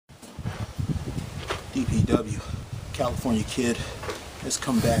DPW, California Kid, has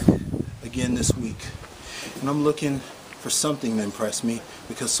come back again this week. And I'm looking for something to impress me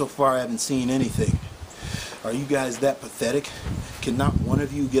because so far I haven't seen anything. Are you guys that pathetic? Can not one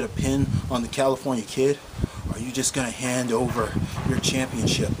of you get a pin on the California Kid? Or are you just going to hand over your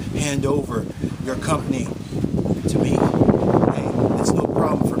championship, hand over your company to me? Hey, it's no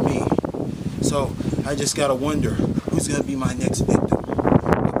problem for me. So I just got to wonder who's going to be my next victim.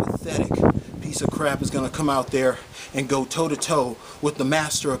 A pathetic piece of crap is going to come out there and go toe-to-toe with the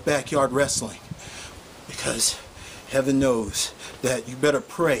master of backyard wrestling. Because heaven knows that you better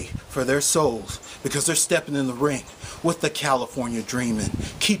pray for their souls because they're stepping in the ring with the California Dreamin'.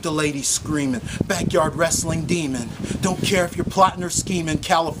 Keep the ladies screaming. Backyard wrestling demon. Don't care if you're plotting or scheming.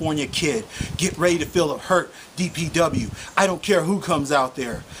 California Kid. Get ready to feel it hurt. DPW. I don't care who comes out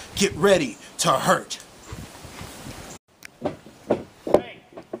there. Get ready to hurt. Hey,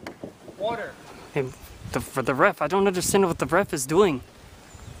 water. Hey, for the ref, I don't understand what the ref is doing.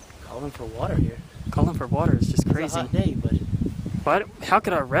 Calling for water here. Calling for water is just crazy. It's a hot day, but... But how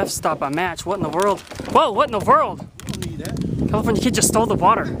could a ref stop a match? What in the world? Whoa, what in the world? You don't need that. California Kid just stole the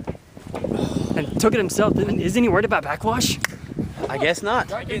water. And took it himself. Isn't he worried about backwash? I guess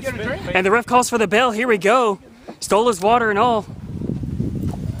not. And the ref calls for the bell. Here we go. Stole his water and all.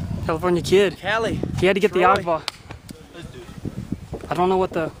 California Kid. Cali. He had to get Troy. the agua. I don't know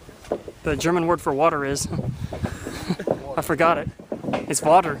what the German word for water is. I forgot it. It's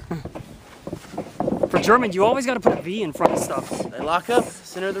water. For German, you always got to put a V in front of stuff. They lock up,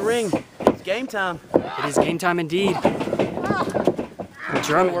 center of the ring. It's game time. It is game time indeed. For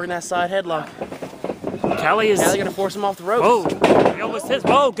German, Working that side headlock. Cali is... Cali gonna force him off the ropes. Whoa, he almost hit.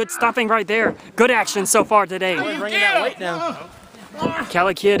 Whoa, good stopping right there. Good action so far today. Boy, bringing that weight down.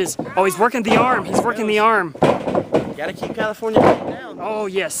 Cali Kid is... Oh, he's working the arm. He's working the arm. Gotta keep California down. Oh,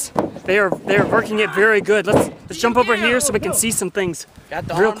 yes. They are working it very good. Let's jump over here so we can see some things Got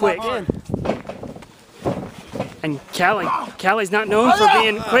the real arm quick. locked in. And Cali's not known for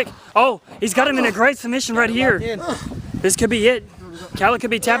being quick. Oh, he's got him in a great submission right here. This could be it. Cali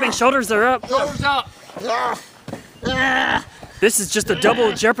could be tapping. Shoulders are up. Shoulders up. This is just a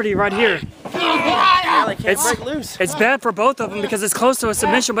double jeopardy right here. Cali can't break loose. It's bad for both of them because it's close to a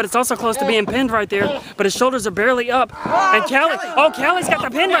submission, but it's also close to being pinned right there. But his shoulders are barely up. And Cali's got the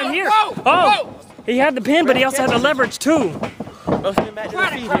pin right here. Oh, he had the pin, but he also had the leverage too. Both of them back to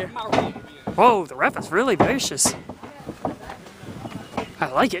their feet here. Whoa, the ref is really vicious. I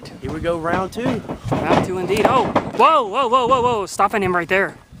like it. Here we go, round two. Round two indeed. Oh, whoa. Stopping him right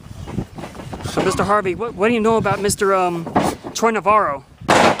there. So, Mr. Harvey, what do you know about Mr. Troy Novaro?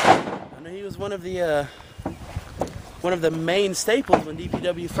 I know he was one of the main staples when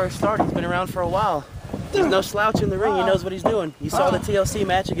DPW first started. He's been around for a while. He's no slouch in the ring. He knows what he's doing. You saw the TLC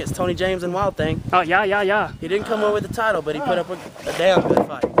match against Tony James and Wild Thing. Oh, yeah. He didn't come away with the title, but he put up a damn good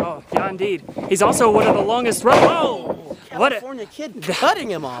fight. Oh, yeah, indeed. He's also one of the longest... Whoa! California Kid cutting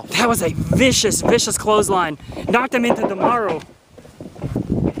him off. That was a vicious clothesline. Knocked him into the marrow.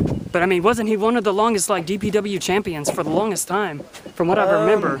 But I mean, wasn't he one of the longest DPW champions for the longest time? From what I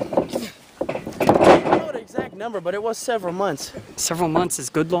remember. I don't know the exact number, but it was several months. Several months is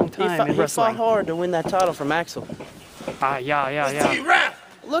a good long time in He fought wrestling. hard to win that title from Axel. Ah, yeah.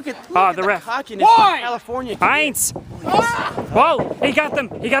 Look at the ref. cockiness of California Kid. Heinz! Whoa! He got them.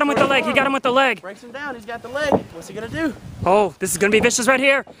 He got him with the leg. He got him with the leg. Breaks him down. He's got the leg. What's he gonna do? Oh, this is gonna be vicious right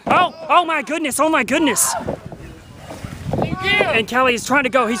here. Oh my goodness. Oh my goodness. And Cali is trying to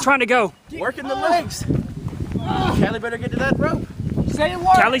go. He's trying to go. Working the legs. Cali better get to that rope. Say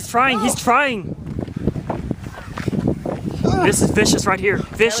what? Cali's trying. He's trying. This is vicious right here.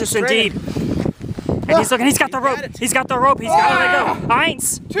 Vicious indeed. And he's looking. He's got the rope. He's got the rope. He's got to let go.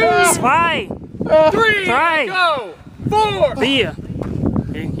 Eins, zwei, 3, drei, go. 4. 4.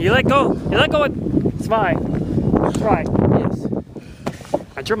 You let go. You let go at zwei. Right. Yes.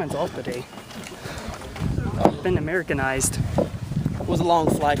 My German's off today. Been Americanized. It was a long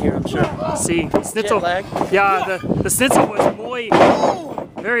flight here, I'm sure. See, Schnitzel. Jet lag. Yeah, the Schnitzel was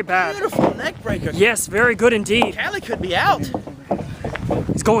very bad. Beautiful neck breaker. Yes, very good indeed. Cali could be out.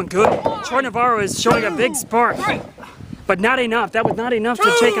 He's going good. Troy Novaro is showing a big spark. But not enough. That was not enough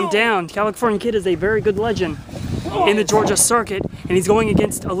to take him down. California Kid is a very good legend in the Georgia circuit, and he's going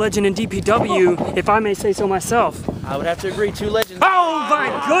against a legend in DPW, if I may say so myself. I would have to agree, two legends. Oh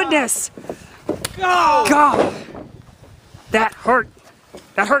my goodness! God! That hurt.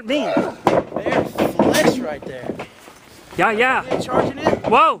 That hurt me. There's flesh right there. Yeah. Charging in.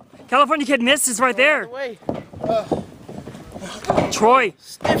 Whoa! California Kid misses right there. Way. Troy.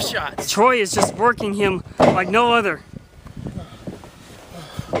 Stiff shots. Troy is just working him like no other.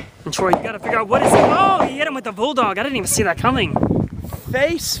 And Troy, you gotta figure out what is it. Oh, he hit him with the bulldog. I didn't even see that coming.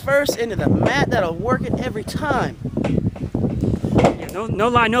 Face first into the mat. That'll work it every time. Yeah, no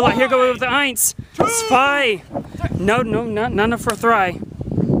lie, no lie. Here go with the Eins. Spy. No, not enough for a try.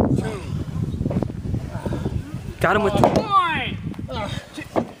 Got him with.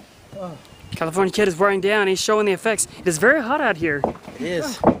 California Kid is wearing down. He's showing the effects. It is very hot out here. It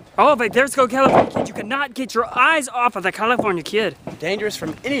is. Oh, but there's go California Kid. You cannot get your eyes off of the California Kid. Dangerous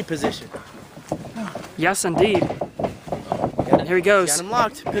from any position. Yes, indeed. And here he goes. Got him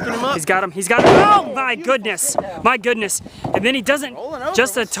locked. Picking him up. He's got him. He's got him. Oh, my goodness. My goodness. And then he doesn't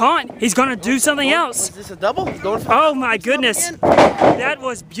just a taunt. He's going to do something else. Is this a double? Going for Oh, my goodness. That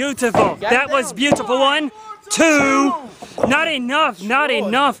was beautiful. That was beautiful. 1, 2. Not enough. Not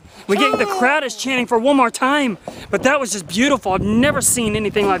enough. The crowd is chanting for one more time. But that was just beautiful. I've never seen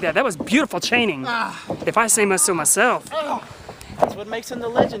anything like that. That was beautiful chaining. If I say so myself. That's what makes him the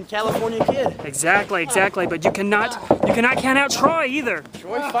legend, California Kid. Exactly. But you cannot count out Troy either.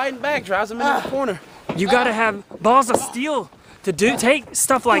 Troy fighting back, drives him into the corner. You gotta have balls of steel to take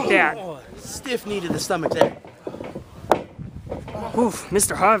stuff like that. Oh, stiff knee to the stomach there. Oof,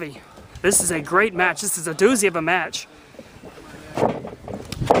 Mr. Harvey. This is a great match. This is a doozy of a match.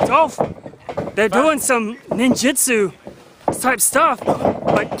 Oh, they're doing some ninjutsu type stuff,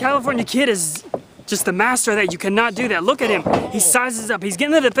 but California Kid is just the master of that. You cannot do that. Look at him. He sizes up. He's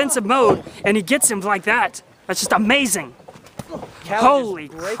getting the defensive mode, and he gets him like that. That's just amazing. Holy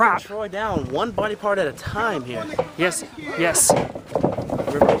crap. Troy down one body part at a time here. Yes.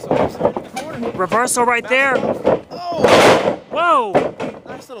 Reversal. Reversal right there. Oh, Whoa.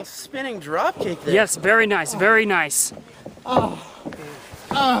 nice little spinning drop kick there. Yes, very nice.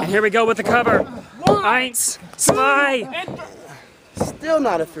 And here we go with the cover. Eins, Spy. Still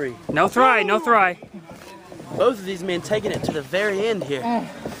not a 3. No try. Both of these men taking it to the very end here.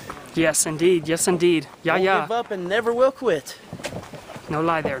 Yes, indeed. Won't give up and never will quit. No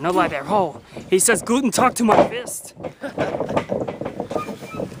lie there. Oh, he says, Guten Tag to my fist.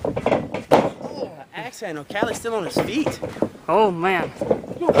 Axe handle. Cali's still on his feet. Oh, man.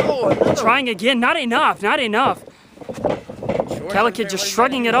 Oh, another. Trying again. Not enough. Cali Kid just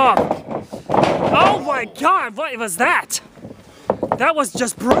shrugging it off. Oh, my God. What was that? That was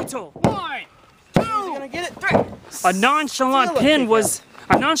just brutal. 1, 2, Gonna get it. 3. A nonchalant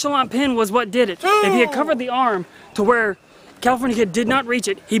pin was what did it. If he had covered the arm to where California Kid did not reach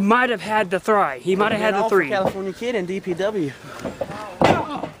it, he might have had the try. He might have had the 3. California Kid and DPW.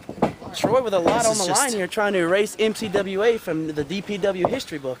 Troy with a lot on the line here, trying to erase MCWA from the DPW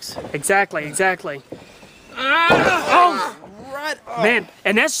history books. Exactly. Oh, Right. man,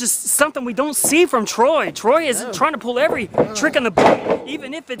 and that's just something we don't see from Troy. Troy is trying to pull every trick in the book,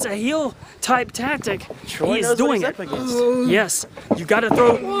 even if it's a heel type tactic. Troy He is knows doing what it. he's up against. Yes, you got to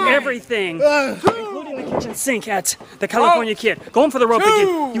throw everything, including the kitchen sink at the California Kid. Going for the rope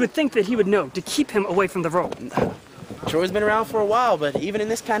again. You would think that he would know to keep him away from the rope. Troy's been around for a while, but even in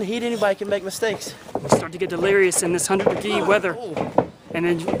this kind of heat, anybody can make mistakes. We start to get delirious in this 100-degree weather. And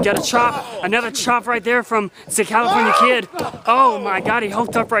then you got a chop, another chop right there from the California Kid. Oh my God, he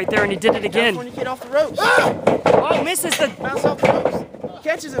hulked up right there and he did it again. California Kid off the ropes. Oh, misses the. Bounce off the ropes.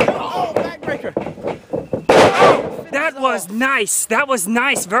 Catches him. Oh, backbreaker. That was nice. That was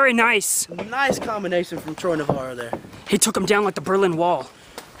nice. Very nice. Nice combination from Troy Novaro there. He took him down like the Berlin Wall.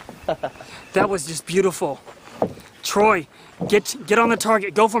 That was just beautiful. Troy, get on the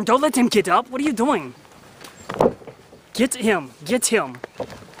target. Go for him. Don't let him get up. What are you doing? Get him.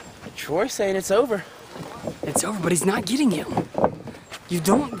 Troy saying it's over. It's over, but he's not getting him. You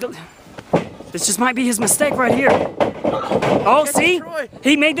don't. This just might be his mistake right here. Oh, see? Troy.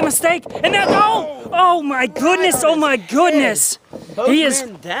 He made the mistake. And that. Oh my goodness. Oh my goodness. Both He is.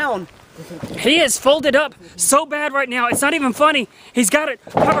 men down. He is folded up so bad right now. It's not even funny. He's got it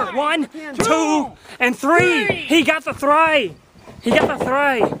covered. 1, 2, and 3. He got the try.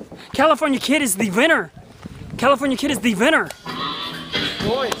 California Kid is the winner. Troy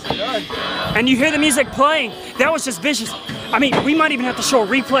is done. And you hear the music playing. That was just vicious. I mean, we might even have to show a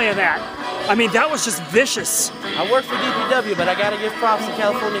replay of that. I mean, that was just vicious. I work for DPW, but I gotta give props to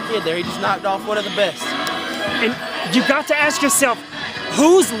California Kid there. He just knocked off one of the best. And you got to ask yourself,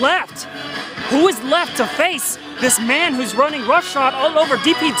 who's left? Who is left to face this man who's running roughshod all over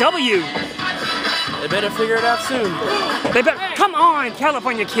DPW? They better figure it out soon. They better, come on,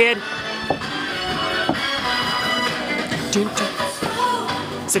 California Kid.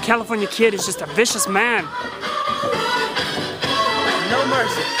 The California Kid is just a vicious man. No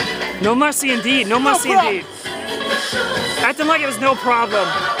mercy. No mercy indeed, Acting like it was no problem.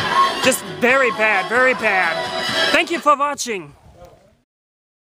 Just very bad. Thank you for watching.